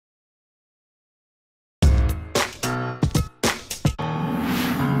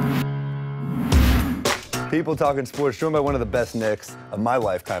People Talking Sports, joined by one of the best Knicks of my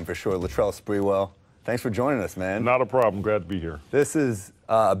lifetime for sure, Latrell Sprewell. Thanks for joining us, man. Not a problem. Glad to be here. This is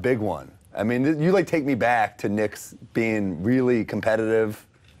a big one. I mean, you like take me back to Knicks being really competitive.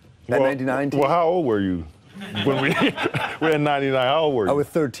 That 99 team? Well, how old were you when we had 99? How old were you? I was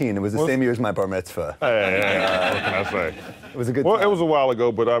 13. It was the same year as my bar mitzvah. Hey, what can I say? It was a good Well, time. it was a while ago,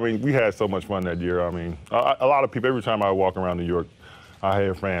 but I mean, we had so much fun that year. I mean, a lot of people, every time I walk around New York, I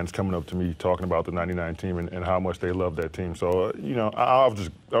hear fans coming up to me talking about the 99 team and how much they love that team. So, you know, I'm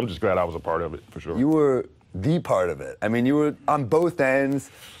just glad I was a part of it, for sure. You were the part of it. I mean, you were on both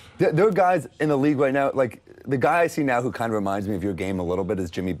ends. There are guys in the league right now, like the guy I see now who kind of reminds me of your game a little bit is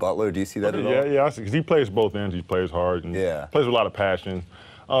Jimmy Butler. Do you see that at all? Yeah, because he plays both ends. He plays hard and plays with a lot of passion.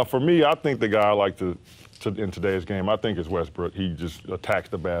 For me, I think the guy I like to in today's game, I think is Westbrook. He just attacks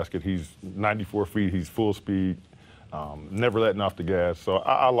the basket. He's 94 feet. He's full speed. Never letting off the gas. So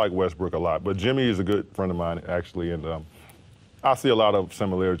I like Westbrook a lot. But Jimmy is a good friend of mine, actually, and I see a lot of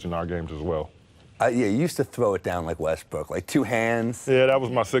similarities in our games as well. Yeah, you used to throw it down like Westbrook, like two hands. Yeah, that was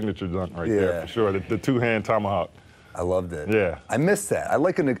my signature dunk right there, for sure. The two-hand tomahawk. I loved it. Yeah. I miss that. I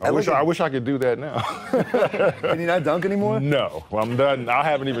wish I could do that now. Can you not dunk anymore? No, I'm done. I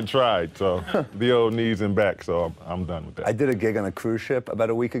haven't even tried, so the old knees and back, so I'm done with that. I did a gig on a cruise ship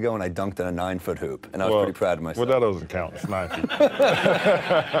about a week ago, and I dunked in a 9-foot hoop, and I was pretty proud of myself. Well, that doesn't count. It's 9 feet.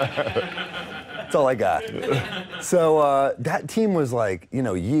 That's all I got. So that team was like, you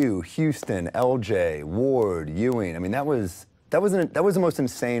know, you, Houston, LJ, Ward, Ewing. I mean, that was the most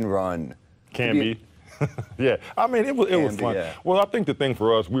insane run. Can be. Yeah, I mean, it was fun. Yeah. Well, I think the thing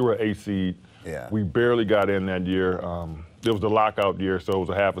for us, we were 8 seed. Yeah. We barely got in that year. It was the lockout year, so it was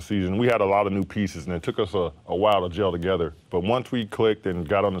a half a season. We had a lot of new pieces, and it took us a while to gel together. But once we clicked and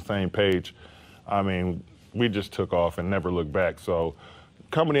got on the same page, I mean, we just took off and never looked back. So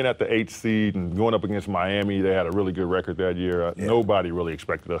coming in at the 8th seed and going up against Miami, they had a really good record that year. Nobody really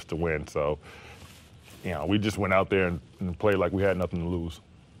expected us to win. So, you know, we just went out there and played like we had nothing to lose.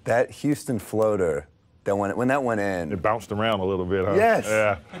 That Houston floater, when that went in, it bounced around a little bit, huh? Yes.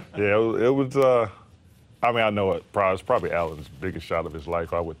 Yeah. It was. I mean, I know it's probably Allen's biggest shot of his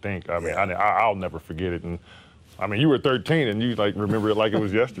life, I would think. I mean, I'll never forget it. And I mean, you were 13 and you like remember it like it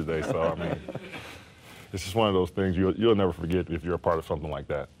was yesterday. So I mean, it's just one of those things you'll never forget if you're a part of something like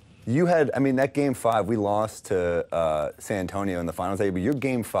that. You had, I mean, that Game 5, we lost to San Antonio in the finals, but your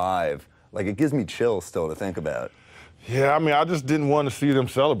Game 5, like, it gives me chills still to think about. Yeah, I mean, I just didn't want to see them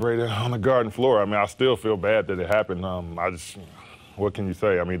celebrate it on the garden floor. I mean, I still feel bad that it happened. What can you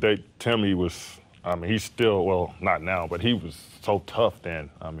say? I mean, Timmy was, I mean, he's still, well, not now, but he was so tough then.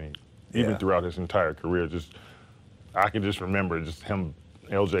 I mean, even throughout his entire career, I can just remember just him,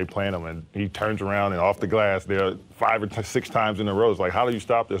 LJ playing him, and he turns around and off the glass there 5 or 6 times in a row. It's like, how do you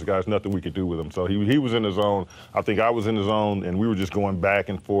stop this guy? There's nothing we could do with him. So he was in the zone. I think I was in the zone, and we were just going back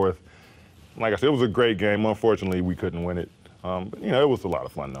and forth. Like I said, it was a great game. Unfortunately, we couldn't win it. But, you know, it was a lot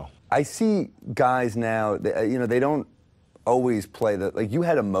of fun, though. I see guys now, you know, they don't always play like you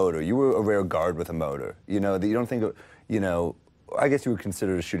had a motor. You were a rare guard with a motor. You know, that you don't think of, you know, I guess you would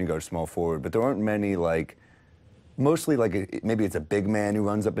consider a shooting guard small forward, but there aren't many, like, mostly like maybe it's a big man who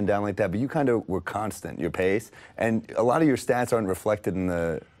runs up and down like that, but you kind of were constant, your pace, and a lot of your stats aren't reflected in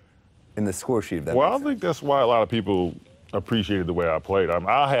the score sheet. Well, I think that's why a lot of people appreciated the way I played.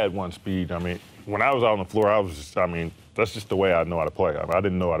 I had one speed. I mean, when I was out on the floor, that's just the way I know how to play. I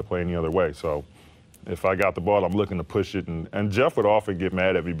didn't know how to play any other way. So if I got the ball, I'm looking to push it. And Jeff would often get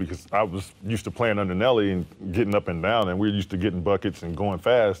mad at me because I was used to playing under Nelly and getting up and down, and we were used to getting buckets and going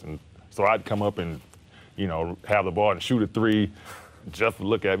fast. And so I'd come up and, you know, have the ball and shoot a 3. Jeff would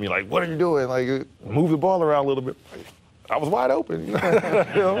look at me like, what are you doing? Like, move the ball around a little bit. I was wide open. You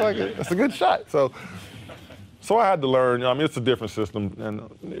know, like, it's a good shot. So I had to learn. I mean, it's a different system,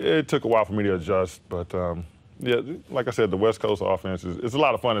 and it took a while for me to adjust. But, yeah, like I said, the West Coast offense it's a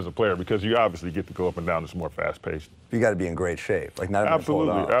lot of fun as a player because you obviously get to go up and down. It's more fast-paced. You got to be in great shape. Like, not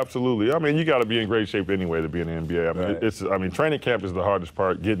absolutely. I mean, you got to be in great shape anyway to be in the NBA. I mean, training camp is the hardest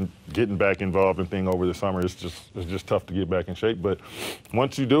part. Getting back involved in thing over the summer. It's just tough to get back in shape. But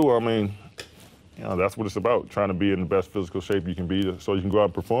once you do, I mean, you know, that's what it's about. Trying to be in the best physical shape you can be so you can go out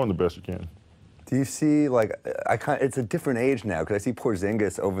and perform the best you can. Do you see, like, it's a different age now, because I see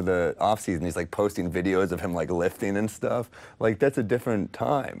Porzingis over the offseason, he's, like, posting videos of him, like, lifting and stuff. Like, that's a different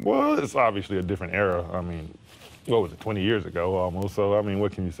time. Well, it's obviously a different era. I mean, what was it, 20 years ago almost? So, I mean,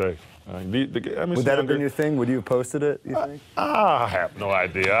 what can you say? Would that have been your thing? Would you have posted it, you think? I have no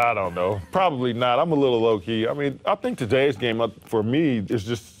idea. I don't know. Probably not. I'm a little low-key. I mean, I think today's game, for me, is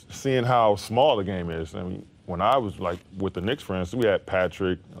just seeing how small the game is. I mean, when I was like with the Knicks, for instance, we had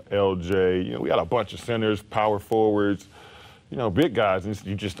Patrick, LJ, you know, we had a bunch of centers, power forwards, you know, big guys, and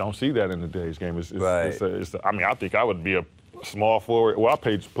you just don't see that in today's game. I mean, I think I would be a small forward. Well,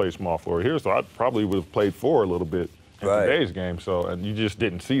 I play small forward here, so I probably would have played four a little bit in today's game. So, and you just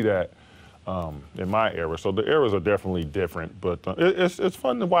didn't see that in my era. So the eras are definitely different, but it's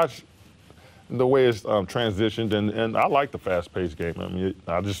fun to watch the way it's transitioned, and I like the fast-paced game. I mean,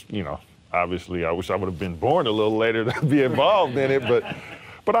 I just, you know, obviously I wish I would have been born a little later to be involved in it,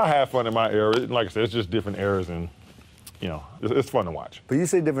 but I have fun in my era. Like I said, it's just different eras, and you know, it's fun to watch. But you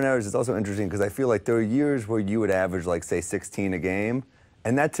say different eras. It's also interesting because I feel like there are years where you would average, like, say, 16 a game,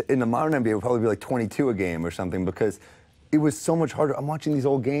 and that's in the modern NBA would probably be like 22 a game or something because it was so much harder. I'm watching these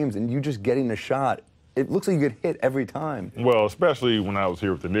old games, and you just getting a shot. It looks like you get hit every time. Well, especially when I was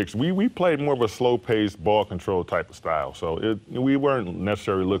here with the Knicks, we played more of a slow-paced, ball control type of style. So we weren't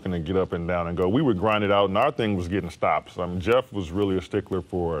necessarily looking to get up and down and go. We would grind it out, and our thing was getting stops. I mean, Jeff was really a stickler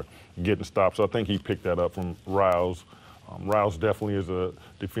for getting stops. I think he picked that up from Riles. Riles definitely is a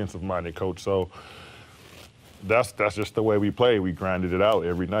defensive-minded coach. So that's just the way we play. We grinded it out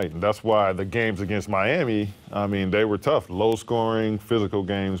every night, and that's why the games against Miami, I mean, they were tough, low-scoring, physical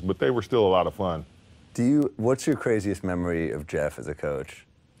games, but they were still a lot of fun. What's your craziest memory of Jeff as a coach?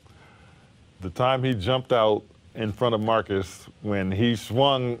 The time he jumped out in front of Marcus when he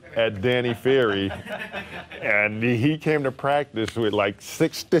swung at Danny Ferry, and he came to practice with like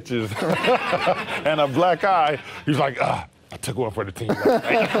 6 stitches and a black eye. He's like, I took one for the team.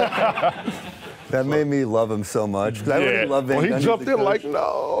 That made me love him so much. I really love him. Well, he jumped in like,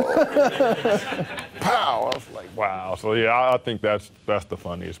 no. Pow! I was like, wow. So yeah, I think that's the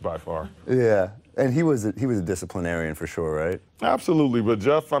funniest by far. Yeah, and he was a disciplinarian for sure, right? Absolutely, but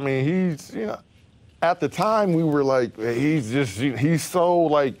Jeff, I mean, he's, you know, at the time we were like, he's so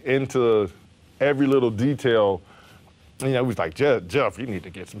like into every little detail. You know, he was like, Jeff, you need to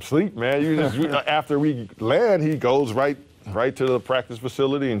get some sleep, man. After we land, he goes right to the practice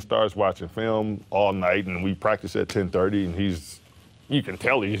facility and starts watching film all night, and we practice at 10:30, and you can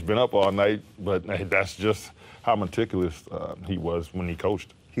tell he's been up all night, but that's just how meticulous he was when he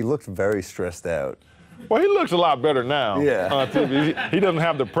coached. He looked very stressed out. Well, he looks a lot better now. Yeah. He doesn't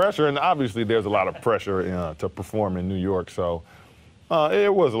have the pressure, and obviously there's a lot of pressure to perform in New York, so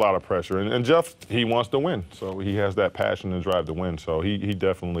it was a lot of pressure. And Jeff, he wants to win, so he has that passion and drive to win, so he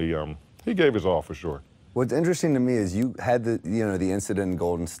definitely he gave his all for sure. What's interesting to me is you had the incident in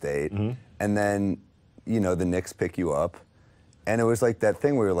Golden State, and then, you know, the Knicks pick you up, and it was like that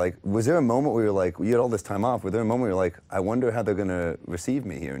thing where you're like, was there a moment where you're like, you had all this time off, was there a moment where you're like, I wonder how they're going to receive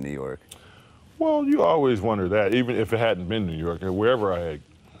me here in New York? Well, you always wonder that, even if it hadn't been New York, wherever I had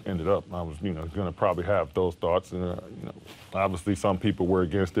ended up, I was, you know, going to probably have those thoughts, and you know, obviously some people were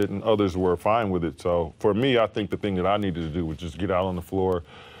against it, and others were fine with it. So for me, I think the thing that I needed to do was just get out on the floor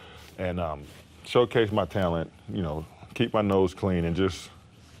and showcase my talent, you know, keep my nose clean, and just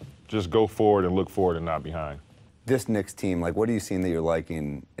go forward and look forward and not behind. This Knicks team, like, what are you seeing that you're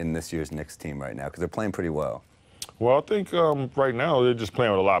liking in this year's Knicks team right now? Because they're playing pretty well. Well, I think right now they're just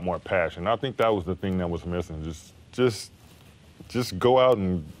playing with a lot more passion. I think that was the thing that was missing. Just go out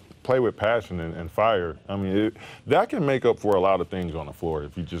and play with passion and fire. I mean, that can make up for a lot of things on the floor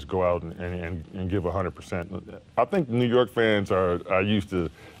if you just go out and give 100%. I think New York fans are used to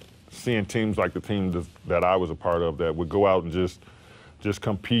seeing teams like the team that I was a part of that would go out and just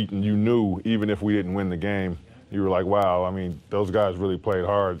compete, and you knew even if we didn't win the game, you were like, wow, I mean, those guys really played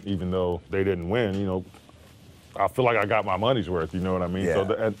hard even though they didn't win. You know, I feel like I got my money's worth, you know what I mean? Yeah.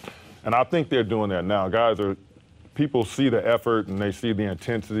 So and I think they're doing that now. People see the effort, and they see the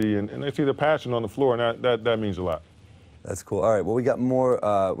intensity, and they see the passion on the floor, and that means a lot. That's cool. All right, well, we got more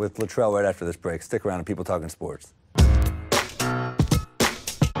with Latrell right after this break. Stick around, and People Talking Sports.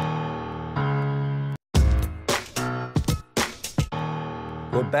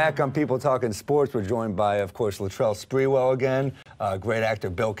 We're back on People Talking Sports. We're joined by, of course, Latrell Sprewell again, great actor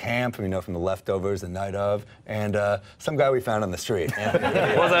Bill Camp, who you know from The Leftovers, The Night Of, and some guy we found on the street.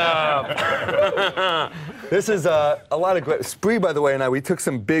 What's up? This is a lot of great. Spree, by the way, and we took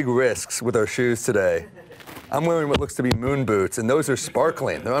some big risks with our shoes today. I'm wearing what looks to be moon boots, and those are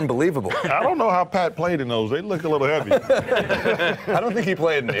sparkling. They're unbelievable. I don't know how Pat played in those. They look a little heavy. I don't think he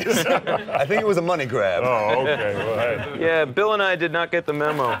played in these. I think it was a money grab. Oh, okay. Well, hey. Yeah, Bill and I did not get the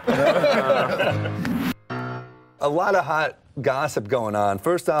memo. A lot of hot gossip going on.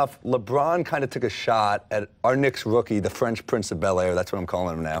 First off, LeBron kind of took a shot at our Knicks rookie, the French Prince of Bel-Air. That's what I'm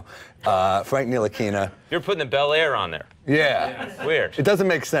calling him now. Frank Ntilikina. You're putting the Bel-Air on there. Yeah. Weird. It doesn't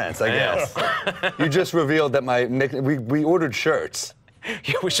make sense, I guess. You just revealed that we ordered shirts.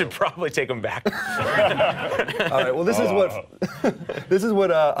 we should probably take him back. All right. Well, this is what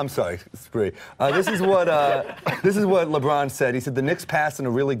I'm sorry, Spree. This is what LeBron said. He said the Knicks passed on a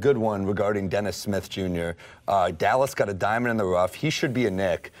really good one regarding Dennis Smith Jr. Dallas got a diamond in the rough. He should be a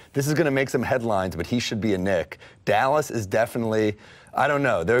Knick. This is going to make some headlines, but he should be a Knick. Dallas is definitely, I don't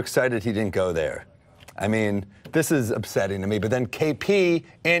know. They're excited he didn't go there. I mean, this is upsetting to me. But then KP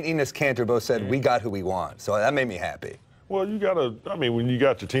and Enes Kanter both said we got who we want. So that made me happy. Well, you gotta. I mean, when you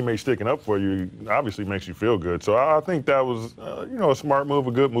got your teammates sticking up for you, obviously makes you feel good. So I think that was, a smart move,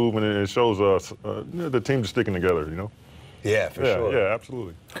 a good move, and it shows us the team's sticking together. Yeah, for sure. Yeah,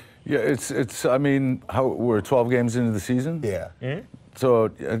 absolutely. Yeah, it's. I mean, we're 12 games into the season. Yeah. Mm-hmm.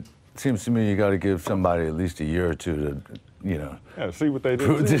 So it seems to me you got to give somebody at least a year or two to, Yeah, see what they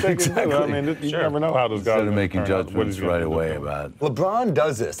do. Exactly. I mean, you never know how those guys instead of making judgments right away about. LeBron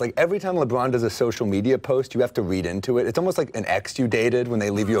does this. Like every time LeBron does a social media post, you have to read into it. It's almost like an ex you dated when they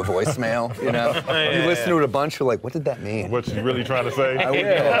leave you a voicemail. You listen to it a bunch, you're like, what did that mean? What's he really trying to say? I wouldn't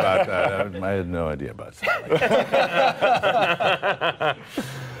know about that. I had no idea about something like that.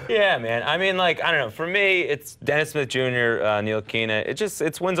 Yeah, man. I mean, I don't know. For me, it's Dennis Smith Jr., Ntilikina.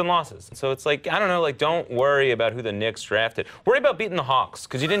 It's wins and losses. So it's like, I don't know, don't worry about who the Knicks drafted. Worry about beating the Hawks,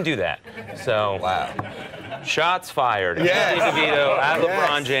 because you didn't do that. So, Wow. Shots fired. Yes. DeVito at Yes.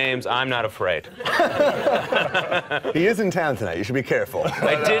 LeBron James. I'm not afraid. He is in town tonight. You should be careful.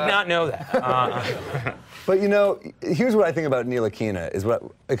 I did not know that. But here's what I think about Ntilikina is what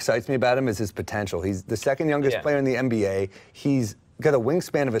excites me about him is his potential. He's the second youngest player in the NBA. He's got a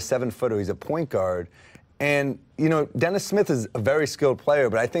wingspan of a 7-footer. He's a point guard. And, Dennis Smith is a very skilled player,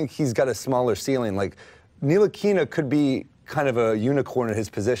 but I think he's got a smaller ceiling. Like, Ntilikina could be kind of a unicorn in his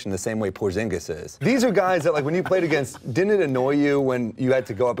position the same way Porzingis is. These are guys that, when you played against, didn't it annoy you when you had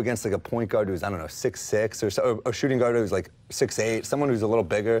to go up against, a point guard who's, 6'6", or a shooting guard who's, 6'8", someone who's a little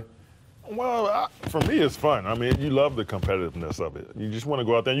bigger? Well, for me, it's fun. I mean, you love the competitiveness of it. You just want to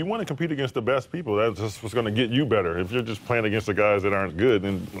go out there and you want to compete against the best people. That's just what's going to get you better. If you're just playing against the guys that aren't good,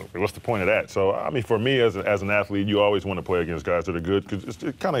 then what's the point of that? So, I mean, for me as an athlete, you always want to play against guys that are good because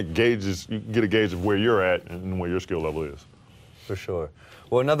it kind of gauges, you get a gauge of where you're at and where your skill level is. For sure.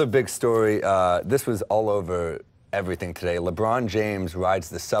 Well, another big story, this was all over everything today. LeBron James rides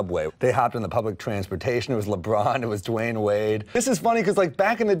the subway. They hopped in the public transportation. It was LeBron, it was Dwayne Wade. This is funny because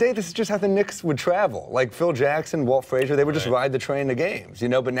back in the day, this is just how the Knicks would travel. Like Phil Jackson, Walt Frazier, they would just ride the train to games,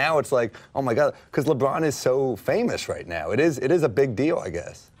 But now it's like, oh my God, because LeBron is so famous right now. It is a big deal, I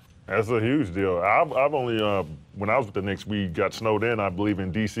guess. That's a huge deal. I've only, when I was with the Knicks, we got snowed in, I believe,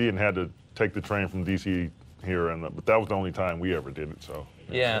 in D.C. and had to take the train from D.C. here, but that was the only time we ever did it, so.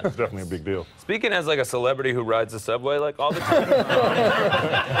 Yeah. It's definitely a big deal. Speaking as a celebrity who rides the subway all the time,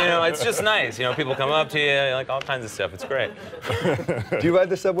 it's just nice. People come up to you, all kinds of stuff. It's great. Do you ride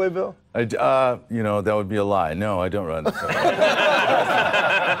the subway, Bill? That would be a lie. No, I don't ride the subway.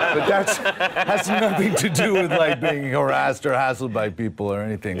 But that has nothing to do with being harassed or hassled by people or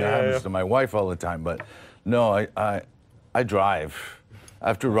anything. That happens to my wife all the time. But no, I drive.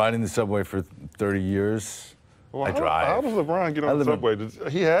 After riding the subway for 30 years, well, I drive. How does LeBron get on the subway?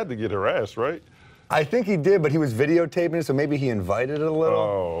 He had to get harassed, right? I think he did, but he was videotaping it, so maybe he invited it a little.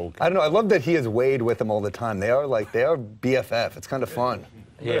 Oh, okay. I don't know. I love that he has Wade with him all the time. They are BFF. It's kind of fun.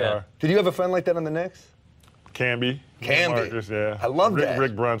 Yeah. Did you have a friend like that on the Knicks? Camby. Marcus, yeah. I love that.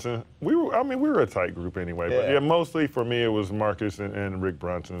 Rick Brunson. We were a tight group anyway. But mostly for me it was Marcus and Rick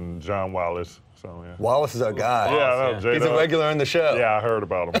Brunson, John Wallace. So yeah. Wallace is our guy. Yeah, He's a regular in the show. Yeah, I heard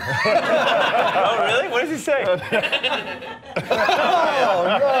about him. Oh, really? What does he say? Oh,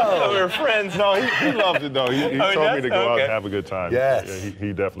 no. We were friends. No, he loved it, though. He told me to go out and have a good time. Yes. Yeah,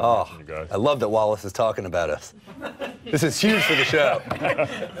 he definitely mentioned you guys. I love that Wallace is talking about us. This is huge for the show.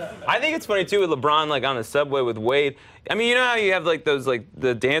 I think it's funny, too, with LeBron, on the subway with Wade. I mean, you know how you have, those,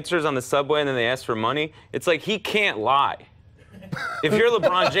 the dancers on the subway and then they ask for money? It's he can't lie. If you're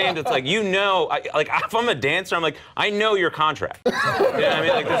LeBron James, it's if I'm a dancer, I'm I know your contract. You know what I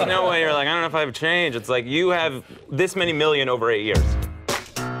mean? There's no way you're I don't know if I have change. It's you have this many million over 8 years.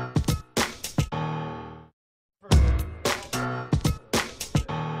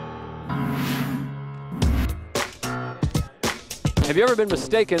 Have you ever been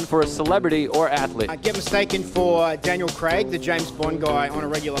mistaken for a celebrity or athlete? I get mistaken for Daniel Craig, the James Bond guy, on a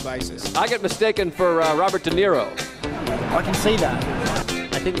regular basis. I get mistaken for Robert De Niro. I can see that.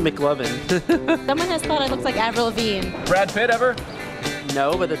 I think McLovin. Someone has thought I look like Avril Lavigne. Brad Pitt ever?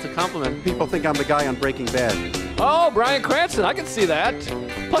 No, but it's a compliment. People think I'm the guy on Breaking Bad. Oh, Bryan Cranston, I can see that.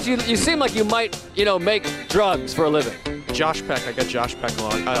 Plus, you seem like you might, make drugs for a living. Josh Peck, I got Josh Peck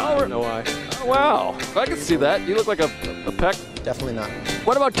along. I don't know why. Oh, wow, I can see that. You look like a Peck definitely not.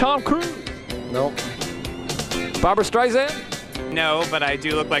 What about Tom Cruise? Nope. Barbara Streisand? No, but I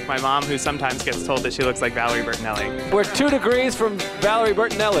do look like my mom, who sometimes gets told that she looks like Valerie Bertinelli. We're 2 degrees from Valerie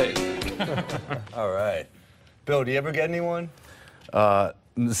Bertinelli. All right. Bill, do you ever get anyone?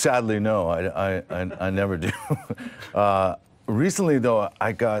 Sadly, no. I never do. Recently, though,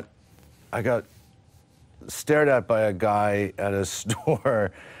 I got stared at by a guy at a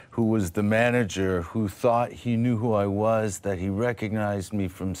store who was the manager, who thought he knew who I was, that he recognized me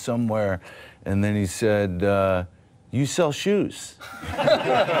from somewhere, and then he said, "You sell shoes."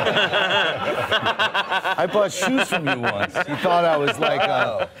 I bought shoes from you once. He thought I was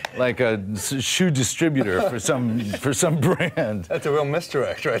like a shoe distributor for some brand. That's a real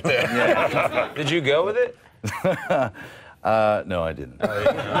misdirect right there. Yeah. Did you go with it? No, I didn't.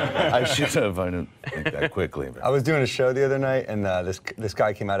 I should have. I didn't think that quickly. But. I was doing a show the other night, and this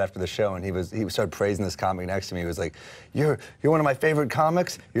guy came out after the show, and he started praising this comic next to me. He was like, "You're one of my favorite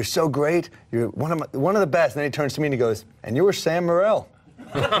comics. You're so great. You're one of the best." And then he turns to me and he goes, "And you were Sam Morril."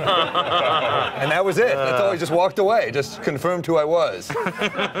 And that was it. That's all. He just walked away. Just confirmed who I was.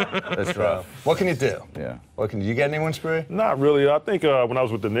 That's right. What can you do? Yeah. Did you get anyone, Spree? Not really. I think when I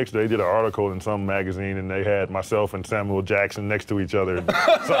was with the Knicks, they did an article in some magazine, and they had myself and Samuel Jackson next to each other.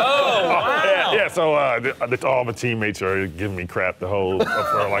 So, wow. Yeah, so all my teammates are giving me crap the whole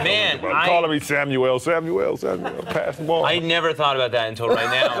for like Man, calling me Samuel, pass the ball. I never thought about that until right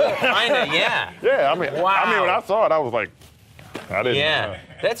now. Kinda, yeah. Yeah, I mean, when I saw it, I was like, I didn't. Yeah,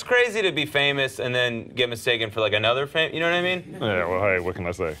 that's crazy to be famous and then get mistaken for like another fame. You know what I mean? Yeah. Well, hey, what can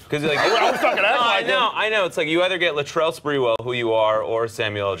I say? Because like, I was talking like I know. It's like you either get Latrell Sprewell, who you are, or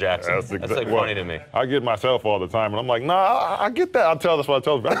Samuel L. Jackson. That's like funny to me. I get myself all the time, and I'm like, nah, I get that. That's what I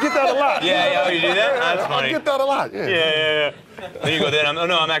tell them. I get that a lot. Yeah, you do that? That's funny. I get that a lot. Yeah. Yeah. Then you go,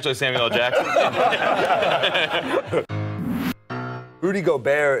 I'm actually Samuel L. Jackson. Rudy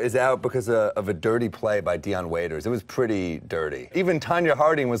Gobert is out because of a dirty play by Dion Waiters. It was pretty dirty. Even Tanya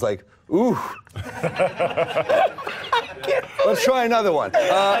Harding was like, ooh. Let's try another one.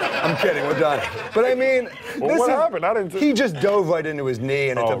 I'm kidding, we're done. But I mean, what happened? He just dove right into his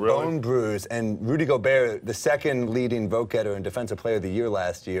knee, and it's a really? bone bruise. And Rudy Gobert, the second leading vote getter and Defensive Player of the Year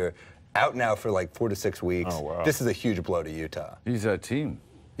last year, out now for like 4 to 6 weeks. Oh, wow. This is a huge blow to Utah. He's a team.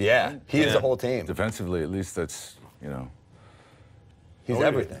 Yeah, he is the whole team. Defensively, at least that's, He's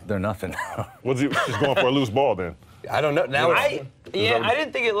everything. They're nothing. Was he just going for a loose ball then? I don't know. Now I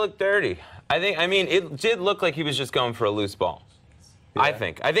didn't think it looked dirty. It did look like he was just going for a loose ball. Yeah. I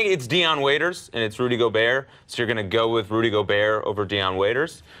think it's Dion Waiters and it's Rudy Gobert, so you're gonna go with Rudy Gobert over Dion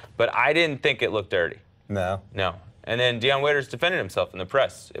Waiters. But I didn't think it looked dirty. No. And then Dion Waiters defended himself in the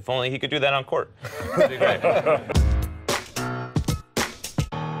press. If only he could do that on court. That'd be great.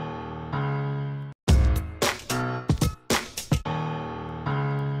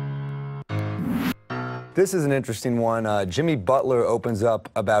 This is an interesting one. Jimmy Butler opens up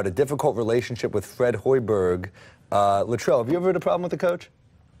about a difficult relationship with Fred Hoiberg. Latrell, have you ever had a problem with the coach?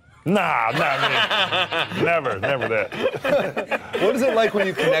 Nah, man. Never that. What is it like when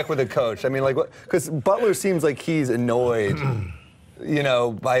you connect with a coach? I mean, like, because Butler seems like he's annoyed,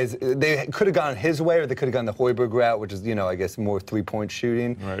 by his. They could have gone his way, or they could have gone the Hoiberg route, which is, I guess more three-point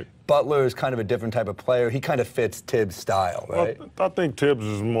shooting. Right. Butler is kind of a different type of player. He kind of fits Tibbs' style, right? Well, I think Tibbs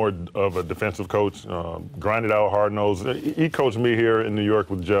is more of a defensive coach, grinded out, hard-nosed. He coached me here in New York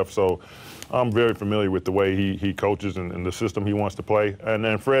with Jeff, so I'm very familiar with the way he coaches and the system he wants to play. And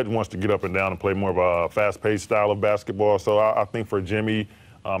then Fred wants to get up and down and play more of a fast-paced style of basketball. So I think for Jimmy,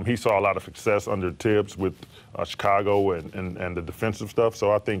 he saw a lot of success under Tibbs with Chicago and the defensive stuff.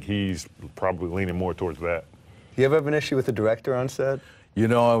 So I think he's probably leaning more towards that. You ever have an issue with the director on set?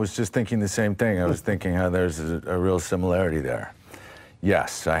 I was just thinking the same thing. I was thinking how there's a real similarity there.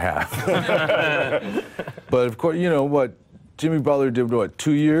 Yes, I have. But of course, what Jimmy Butler did,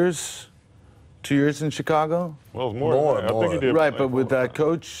 2 years? 2 years in Chicago? Well, it was more. I think he did. Right, but with that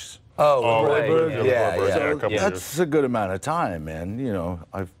coach? Hoiberg? Yeah. So that's a good amount of time, man.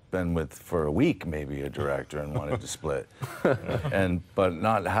 I've been with for a week maybe a director and wanted to split. But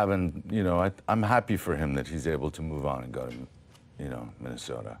not having, I'm happy for him that he's able to move on and go to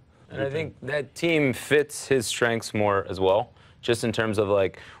Minnesota. And I think that team fits his strengths more as well, just in terms of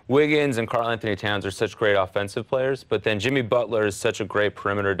like Wiggins and Karl Anthony Towns are such great offensive players, but then Jimmy Butler is such a great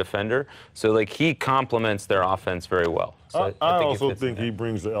perimeter defender, so like he complements their offense very well. So I think also think he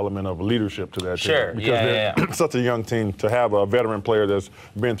brings the element of leadership to that Sure, team. Because they're such a young team. To have a veteran player that's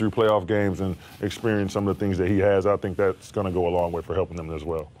been through playoff games and experienced some of the things that he has, I think that's going to go a long way for helping them as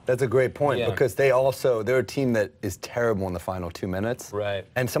well. That's a great point because they're a team that is terrible in the final 2 minutes. Right.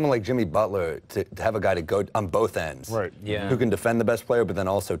 And someone like Jimmy Butler, to have a guy to go on both ends. Right. Yeah. Who can defend the best player but then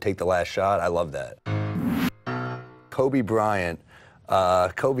also take the last shot. I love that. Kobe Bryant.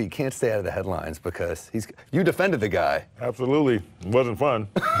 Kobe can't stay out of the headlines because you defended the guy. Absolutely. It wasn't fun.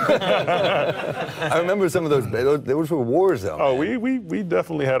 I remember some of those were wars, though. Oh, we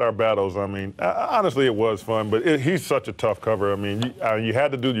definitely had our battles. I mean, honestly, it was fun, but he's such a tough cover. I mean, you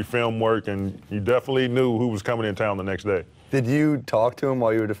had to do your film work, and you definitely knew who was coming in town the next day. Did you talk to him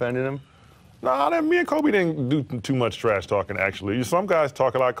while you were defending him? No, me and Kobe didn't do too much trash talking, actually. Some guys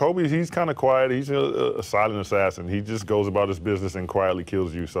talk a lot. Kobe, he's kind of quiet. He's a silent assassin. He just goes about his business and quietly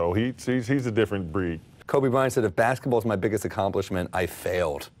kills you. So he's a different breed. Kobe Bryant said, if basketball is my biggest accomplishment, I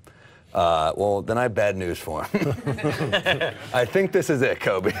failed. Well, then I have bad news for him. I think this is it,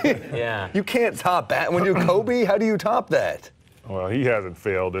 Kobe. Yeah. You can't top that. When you're Kobe, how do you top that? Well, he hasn't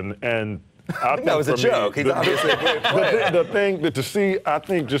failed, and I think that was a joke. He's obviously a great player. The thing that to see, I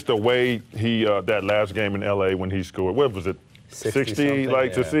think just the way he that last game in LA when he scored, what was it? 60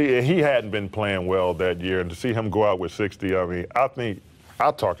 like to see, and he hadn't been playing well that year, and to see him go out with 60, I mean, I think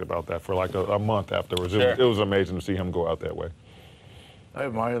I talked about that for like a month afterwards. It was amazing to see him go out that way. I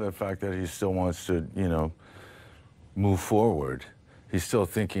admire the fact that he still wants to, move forward. He's still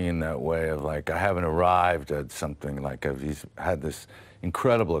thinking in that way of like, I haven't arrived at something, like he's had this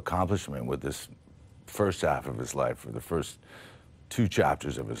incredible accomplishment with this first half of his life, or the first 2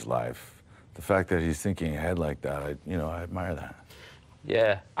 chapters of his life. The fact that he's thinking ahead like that, I admire that.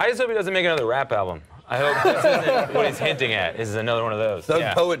 Yeah. I just hope he doesn't make another rap album. I hope this isn't what he's hinting at. This is another one of those.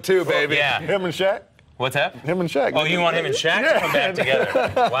 Doug Poet too, baby. Yeah. Him and Shaq? What's that? Him and Shaq. Oh, you want him and Shaq to come back together?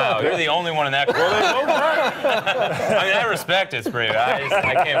 Wow, you're the only one in that group. I mean, I respect it, Spree.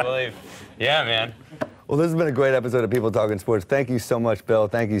 I can't believe. Yeah, man. Well, this has been a great episode of People Talking Sports. Thank you so much, Bill.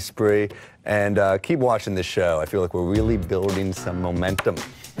 Thank you, Spree. And keep watching this show. I feel like we're really building some momentum.